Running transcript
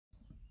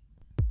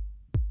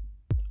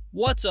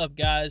What's up,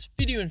 guys?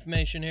 Video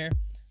information here.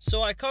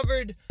 So I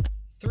covered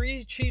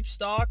 3 cheap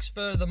stocks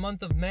for the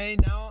month of May.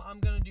 Now I'm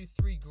going to do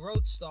 3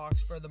 growth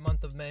stocks for the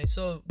month of May.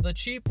 So the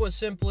cheap was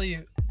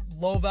simply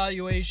low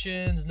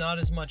valuations, not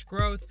as much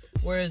growth,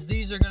 whereas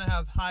these are going to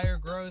have higher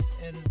growth.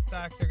 And in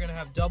fact, they're going to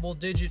have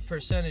double-digit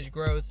percentage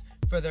growth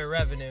for their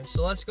revenue.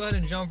 So let's go ahead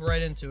and jump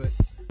right into it.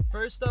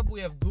 First up, we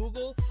have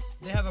Google.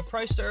 They have a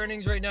price to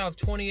earnings right now of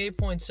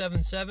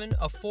 28.77,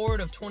 a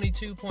forward of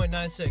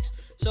 22.96.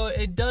 So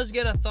it does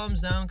get a thumbs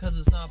down because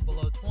it's not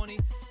below 20,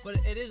 but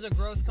it is a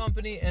growth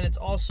company and it's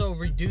also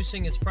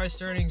reducing its price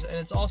to earnings, and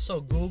it's also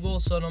Google.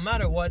 So no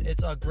matter what,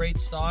 it's a great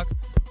stock.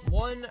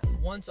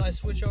 Once I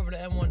switch over to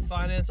M1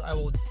 Finance, I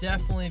will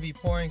definitely be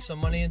pouring some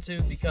money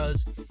into,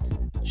 because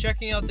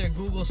checking out their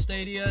Google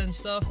Stadia and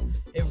stuff,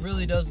 it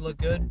really does look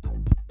good.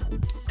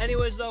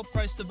 Anyways though,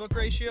 price to book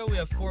ratio, we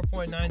have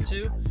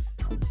 4.92.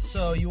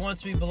 So you want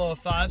it to be below a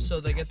 5,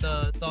 so they get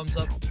the thumbs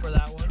up for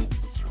that one.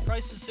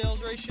 Price to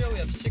sales ratio, we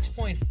have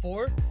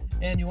 6.4,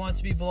 and you want it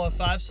to be below a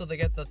 5, so they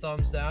get the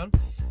thumbs down.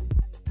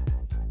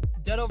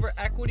 Debt over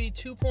equity,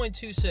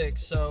 2.26,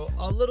 so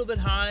a little bit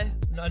high,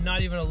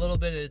 not even a little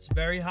bit, it's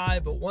very high,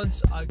 but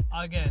once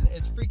again,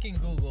 it's freaking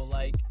Google.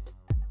 Like,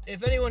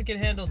 if anyone can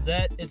handle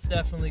debt, it's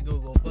definitely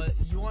Google, but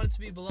you want it to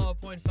be below a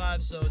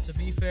 0.5, so to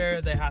be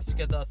fair, they have to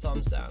get the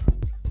thumbs down.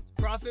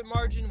 Profit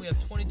margin, we have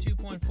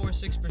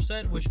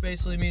 22.46%, which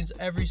basically means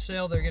every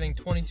sale they're getting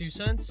 22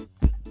 cents.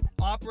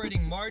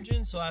 Operating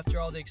margin, so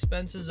after all the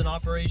expenses and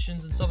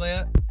operations and stuff like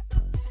that,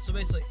 so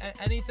basically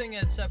anything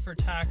except for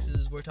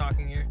taxes we're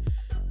talking here,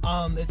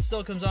 it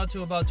still comes out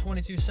to about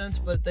 22 cents,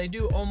 but they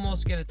do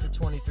almost get it to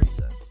 23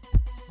 cents.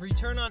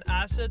 Return on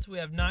assets, we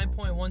have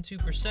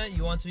 9.12%.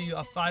 You want to be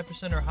a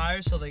 5% or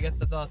higher, so they get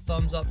the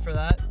thumbs up for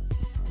that.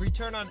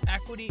 Return on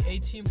equity,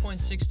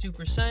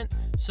 18.62%.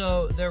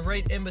 So they're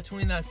right in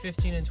between that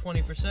 15 and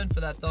 20% for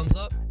that thumbs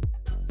up.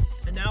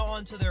 And now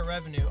on to their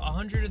revenue,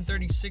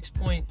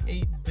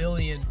 136.8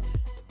 billion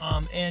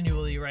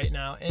annually right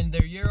now, and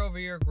their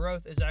year-over-year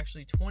growth is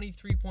actually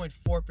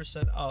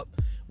 23.4% up,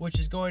 which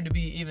is going to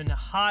be even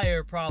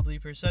higher probably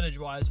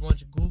percentage-wise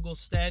once Google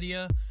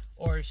Stadia,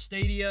 or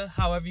Stadia,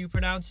 however you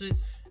pronounce it,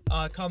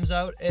 comes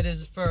out. It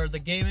is for the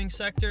gaming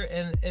sector,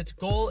 and its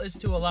goal is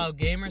to allow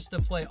gamers to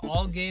play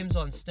all games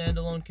on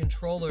standalone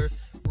controller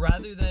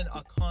rather than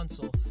a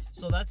console.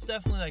 So that's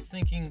definitely like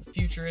thinking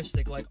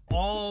futuristic, like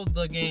all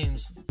the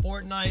games,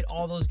 Fortnite,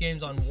 all those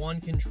games on one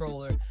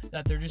controller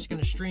that they're just going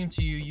to stream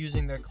to you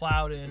using their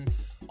cloud and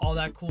all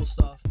that cool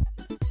stuff.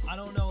 I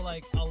don't know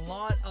like a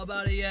lot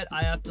about it yet.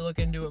 I have to look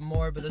into it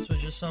more, but this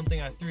was just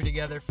something I threw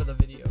together for the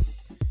video.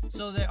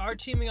 So they are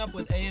teaming up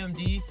with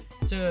AMD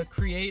to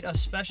create a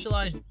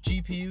specialized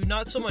GPU.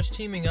 Not so much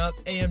teaming up,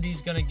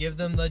 AMD's going to give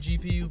them the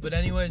GPU, but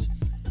anyways,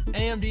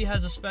 AMD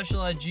has a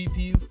specialized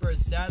GPU for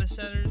its data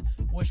centers,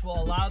 which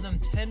will allow them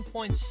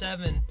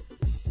 10.7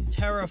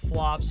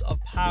 teraflops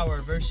of power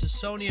versus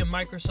Sony and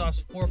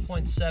Microsoft's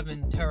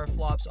 4.7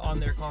 teraflops on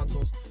their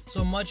consoles.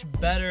 So much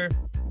better,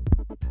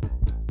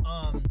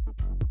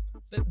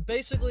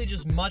 basically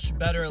just much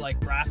better like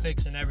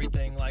graphics and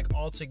everything, like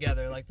all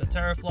together, like the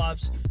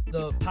teraflops,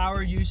 the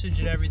power usage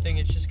and everything,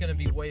 it's just going to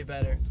be way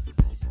better.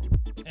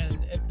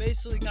 And it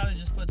basically kind of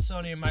just puts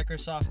Sony and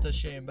Microsoft to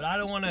shame. But I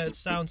don't want to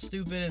sound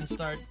stupid and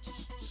start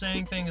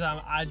saying things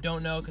I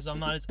don't know, because I'm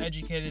not as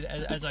educated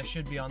as I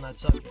should be on that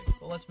subject.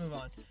 But let's move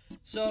on.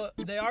 So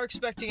they are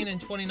expecting it in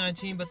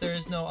 2019, but there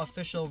is no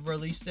official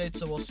release date,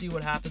 so we'll see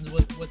what happens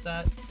with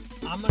that.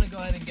 I'm going to go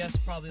ahead and guess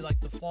probably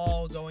like the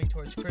fall going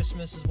towards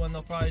Christmas is when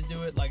they'll probably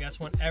do it. Like that's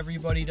when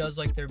everybody does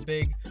like their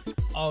big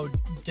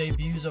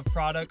debuts of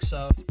products.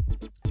 So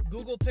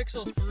Google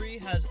Pixel 3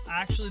 has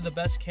actually the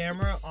best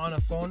camera on a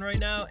phone right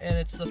now, and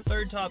it's the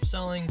 3rd top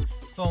selling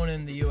phone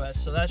in the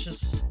US. So that's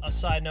just a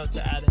side note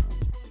to add in.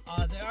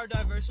 They are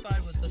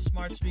diversified with the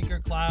smart speaker,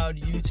 cloud,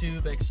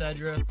 YouTube,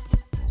 etc.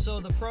 So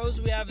the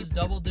pros we have is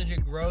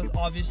double-digit growth,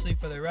 obviously,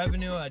 for their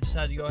revenue. I just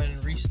had to go ahead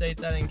and restate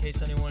that in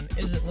case anyone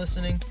isn't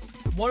listening.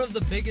 One of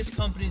the biggest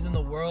companies in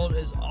the world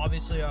is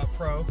obviously a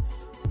pro.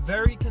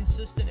 Very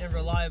consistent and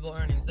reliable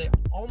earnings. They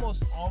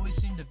almost always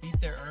seem to beat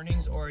their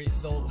earnings, or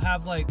they'll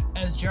have, like,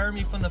 as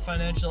Jeremy from the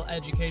Financial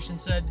Education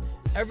said,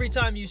 every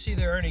time you see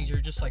their earnings, you're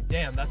just like,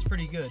 damn, that's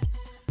pretty good.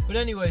 But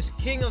anyways,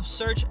 king of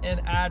search and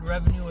ad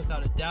revenue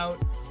without a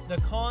doubt. The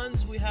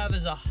cons we have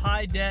is a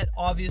high debt,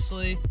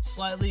 obviously,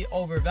 slightly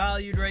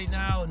overvalued right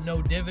now,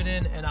 no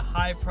dividend, and a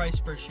high price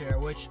per share,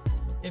 which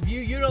if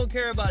you don't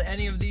care about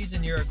any of these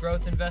and you're a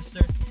growth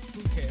investor,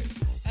 who cares?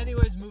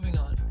 Anyways, moving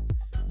on.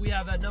 We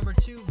have at number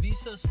 2,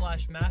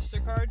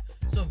 Visa/MasterCard.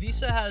 So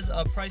Visa has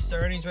a price to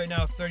earnings right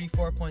now of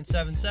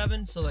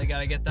 34.77, so they got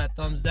to get that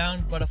thumbs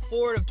down. But a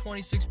forward of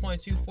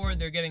 26.24,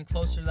 they're getting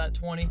closer to that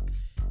 20.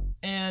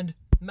 And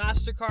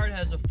MasterCard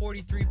has a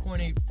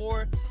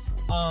 43.84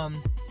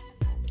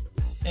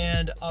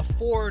 and a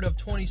forward of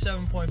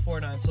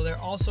 27.49, so they're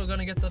also going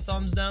to get the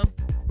thumbs down.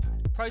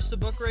 Price to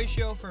book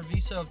ratio for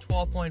Visa of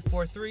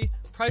 12.43,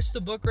 price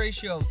to book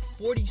ratio of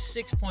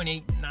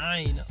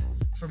 46.89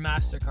 for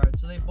MasterCard,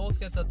 so they both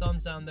get the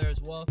thumbs down there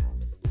as well.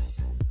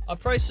 a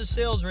price to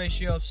sales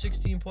ratio of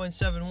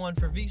 16.71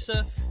 for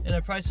Visa and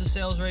a price to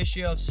sales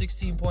ratio of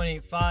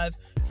 16.85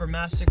 for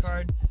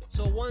MasterCard.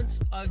 So once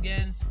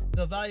again,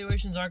 the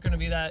valuations aren't going to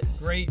be that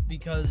great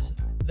because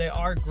they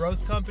are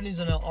growth companies,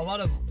 and a lot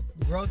of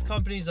growth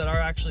companies that are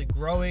actually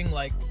growing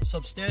like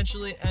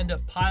substantially end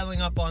up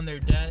piling up on their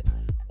debt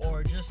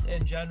or just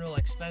in general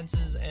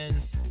expenses, and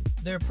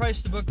their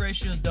price to book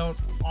ratios don't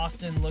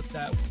often look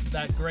that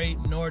great,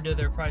 nor do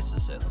their price to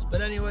sales.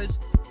 But anyways,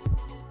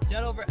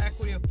 debt over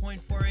equity of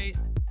 0.48,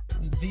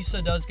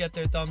 Visa does get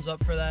their thumbs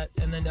up for that.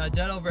 And then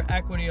debt over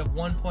equity of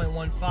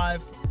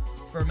 1.15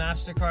 for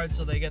MasterCard,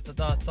 so they get the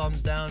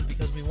thumbs down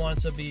because we want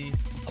it to be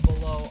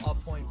below a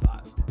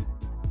 0.5,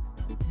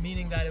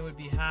 meaning that it would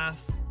be half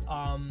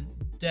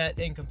debt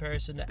in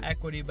comparison to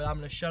equity. But I'm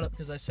going to shut up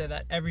because I say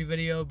that every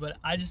video, but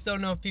I just don't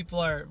know if people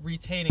are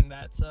retaining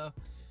that. So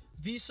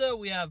Visa,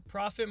 we have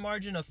profit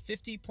margin of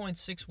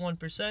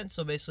 50.61%,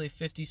 so basically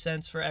 50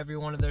 cents for every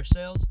one of their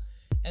sales.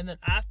 And then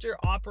after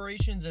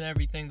operations and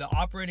everything, the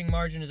operating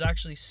margin is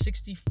actually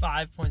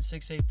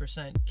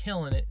 65.68%,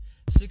 killing it,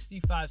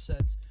 65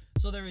 cents.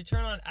 So their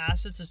return on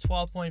assets is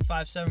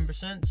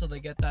 12.57%, so they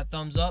get that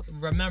thumbs up.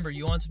 Remember,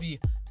 you want to be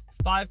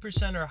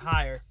 5% or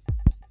higher.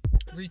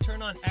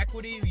 Return on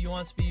equity, you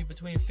want to be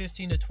between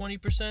 15 to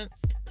 20%,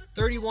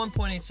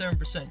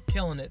 31.87%,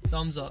 killing it,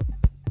 thumbs up.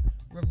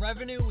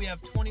 Revenue, we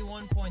have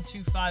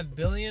 21.25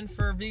 billion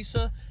for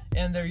Visa,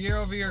 and their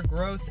year-over-year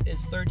growth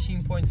is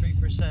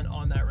 13.3%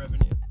 on that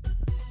revenue.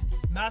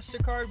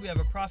 MasterCard, we have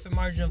a profit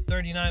margin of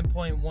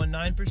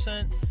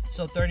 39.19%,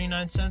 so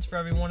 39 cents for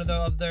every one of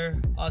their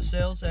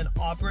sales, and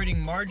operating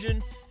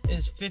margin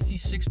is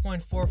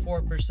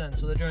 56.44%,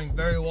 so they're doing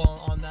very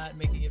well on that,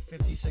 making it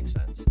 56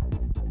 cents.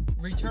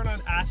 Return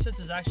on assets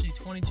is actually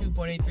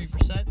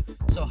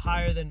 22.83%, so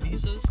higher than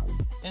Visa's.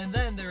 And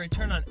then the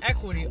return on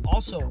equity,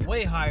 also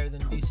way higher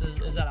than Visa's,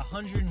 is at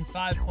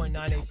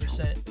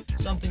 105.98%.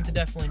 Something to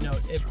definitely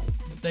note.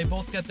 They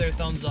both get their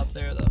thumbs up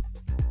there, though.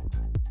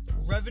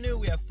 Revenue,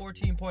 we have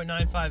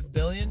 14.95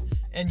 billion,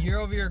 and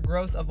year-over-year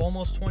growth of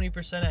almost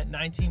 20% at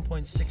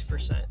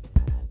 19.6%.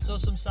 So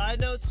some side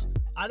notes.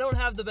 I don't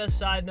have the best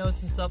side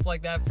notes and stuff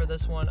like that for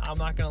this one, I'm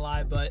not gonna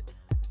lie, but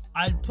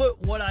I'd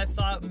put what I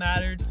thought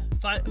mattered.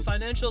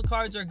 Financial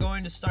cards are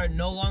going to start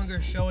no longer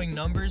showing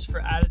numbers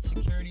for added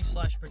security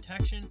 /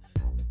 protection,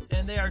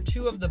 and they are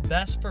two of the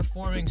best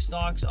performing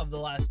stocks of the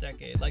last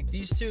decade. Like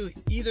these two,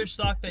 either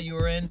stock that you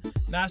were in,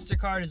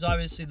 MasterCard is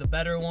obviously the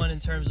better one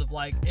in terms of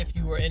like if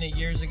you were in it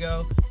years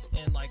ago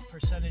and like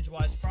percentage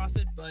wise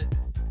profit, but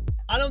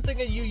I don't think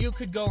that you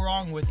could go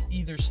wrong with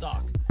either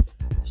stock.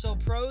 So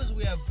pros,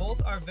 we have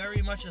both are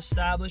very much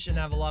established and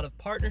have a lot of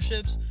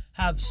partnerships,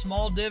 have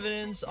small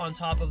dividends on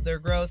top of their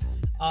growth,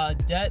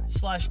 debt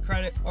 /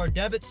 credit or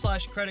debit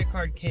 / credit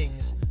card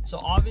kings. So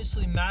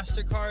obviously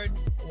MasterCard,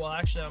 well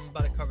actually I'm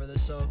about to cover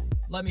this, so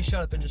let me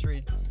shut up and just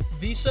read.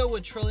 Visa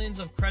with trillions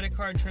of credit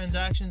card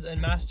transactions,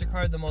 and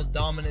MasterCard the most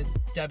dominant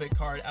debit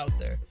card out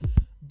there.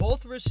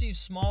 Both receive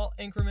small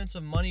increments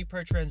of money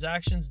per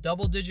transactions,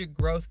 double-digit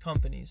growth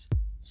companies.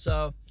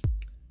 So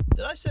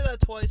did I say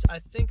that twice? I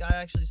think I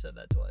actually said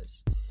that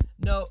twice.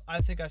 No,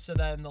 I think I said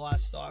that in the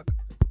last stock.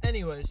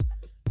 Anyways,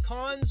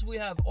 cons, we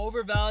have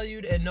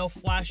overvalued and no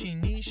flashy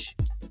niche.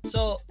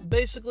 So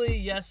basically,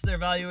 yes, their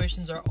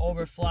valuations are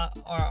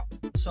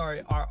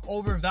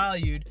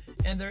overvalued,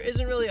 and there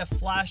isn't really a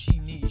flashy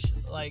niche.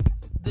 Like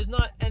there's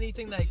not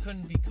anything that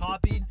couldn't be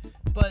copied,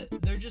 but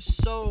they're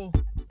just so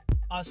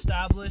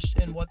established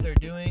in what they're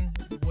doing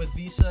with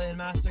Visa and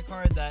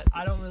MasterCard that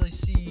I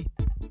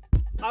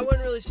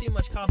wouldn't really see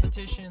much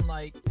competition,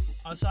 like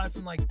aside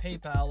from like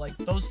PayPal. Like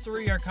those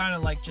three are kind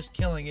of like just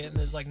killing it, and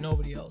there's like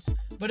nobody else.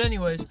 But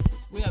anyways,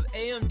 we have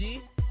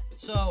AMD.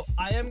 So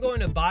I am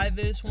going to buy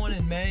this one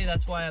in May.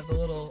 That's why I have the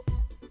little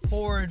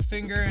forward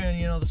finger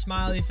and the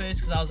smiley face,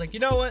 because I was like, you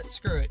know what,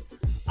 screw it.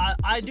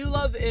 I do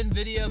love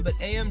Nvidia, but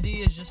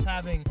AMD is just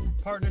having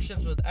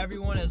partnerships with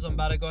everyone, as I'm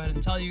about to go ahead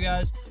and tell you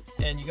guys,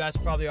 and you guys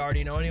probably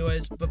already know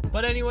anyways.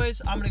 But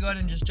anyways, I'm gonna go ahead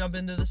and just jump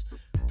into this.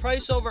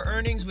 Price over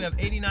earnings, we have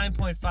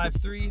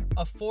 89.53,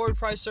 a forward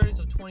price earnings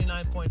of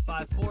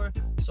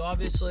 29.54, so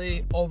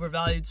obviously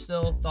overvalued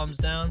still, thumbs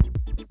down.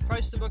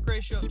 Price to book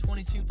ratio of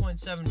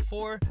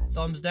 22.74,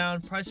 thumbs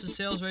down. Price to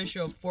sales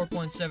ratio of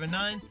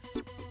 4.79,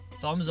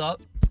 thumbs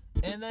up.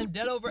 And then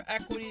debt over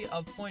equity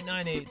of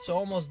 0.98, so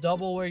almost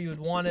double where you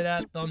would want it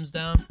at, thumbs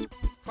down.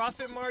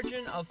 Profit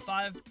margin of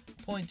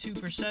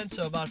 5.2%,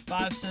 so about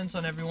 5 cents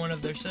on every one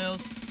of their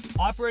sales.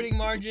 Operating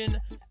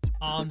margin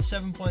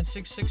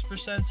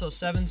 7.66%, so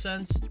 7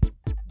 cents.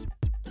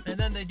 And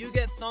then they do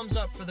get thumbs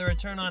up for the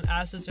return on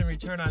assets and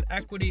return on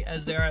equity,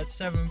 as they are at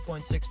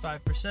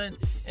 7.65%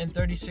 and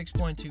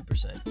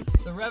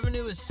 36.2%. The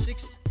revenue is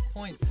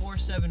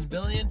 6.47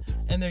 billion,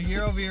 and their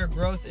year-over-year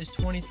growth is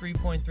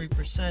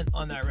 23.3%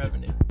 on that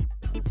revenue.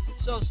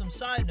 So some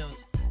side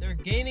notes, they're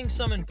gaining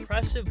some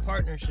impressive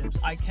partnerships,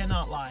 I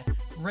cannot lie.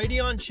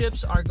 Radeon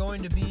chips are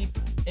going to be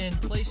in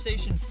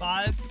PlayStation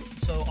 5,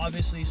 so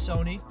obviously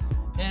Sony,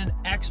 and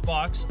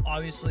Xbox,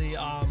 obviously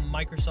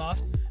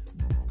Microsoft.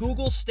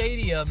 Google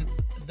Stadia,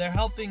 they're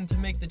helping to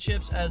make the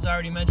chips, as I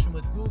already mentioned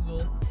with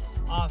Google,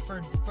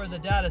 for the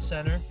data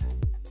center.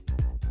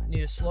 Need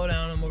to slow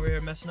down, I'm over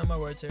here messing up my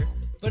words here.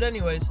 But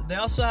anyways, they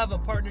also have a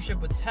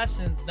partnership with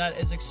Tencent that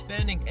is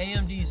expanding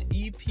AMD's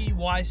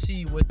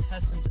EPYC with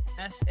Tencent's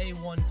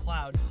SA1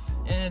 Cloud.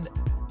 And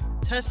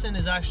Tencent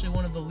is actually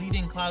one of the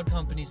leading cloud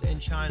companies in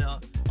China,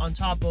 on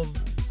top of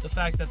the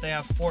fact that they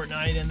have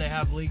Fortnite and they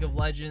have League of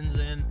Legends,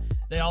 and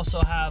they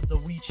also have the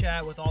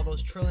WeChat with all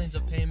those trillions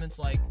of payments.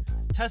 Like,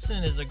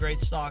 Tencent is a great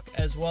stock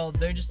as well.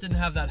 They just didn't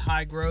have that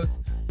high growth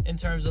in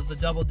terms of the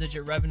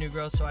double-digit revenue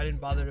growth, so I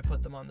didn't bother to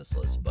put them on this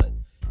list. But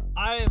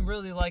I am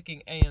really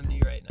liking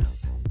AMD right now.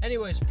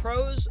 Anyways,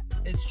 pros,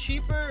 it's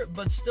cheaper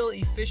but still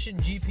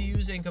efficient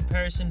GPUs in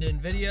comparison to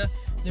NVIDIA.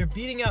 They're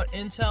beating out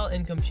Intel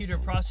in computer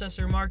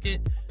processor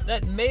market.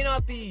 That may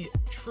not be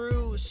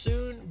true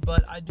soon,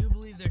 but I do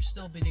believe they're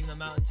still beating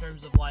them out in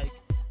terms of like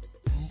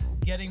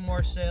getting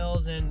more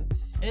sales, and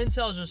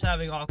Intel's just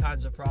having all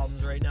kinds of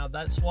problems right now.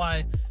 That's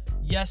why,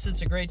 yes,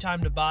 it's a great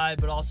time to buy,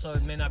 but also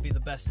it may not be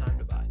the best time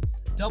to buy.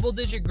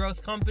 Double-digit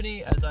growth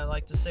company, as I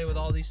like to say with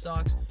all these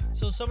stocks.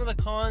 So some of the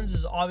cons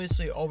is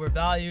obviously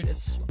overvalued.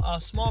 It's a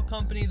small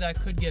company that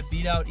could get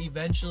beat out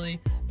eventually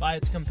by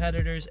its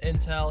competitors,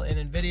 Intel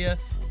and NVIDIA.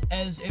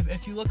 As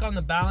if you look on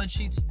the balance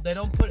sheets, they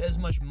don't put as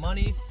much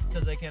money,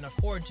 because they can't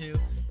afford to,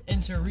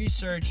 into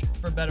research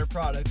for better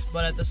products.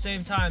 But at the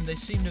same time, they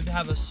seem to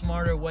have a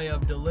smarter way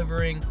of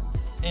delivering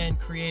and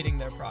creating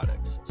their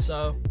products.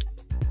 So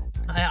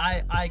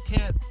I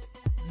can't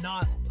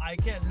not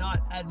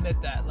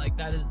admit that. Like,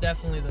 that is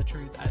definitely the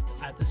truth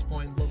at this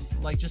point.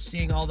 Like, just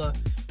seeing all the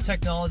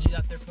technology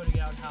that they're putting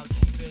out, how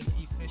cheap and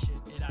efficient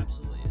it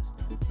absolutely is.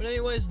 But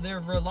anyways, they're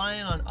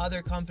relying on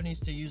other companies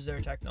to use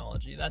their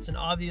technology. That's an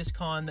obvious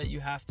con that you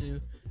have to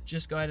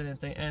just go ahead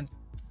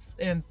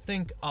and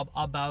think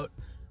about.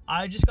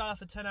 I just got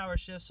off a 10-hour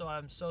shift, so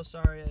I'm so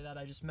sorry that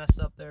I just messed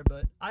up there,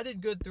 but I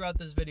did good throughout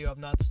this video of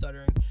not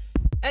stuttering.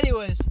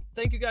 Anyways,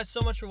 thank you guys so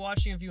much for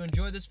watching. If you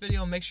enjoyed this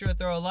video, make sure to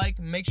throw a like,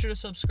 make sure to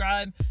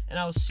subscribe, and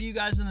I will see you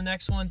guys in the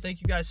next one.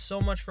 Thank you guys so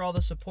much for all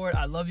the support.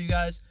 I love you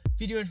guys.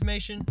 Video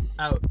information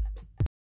out.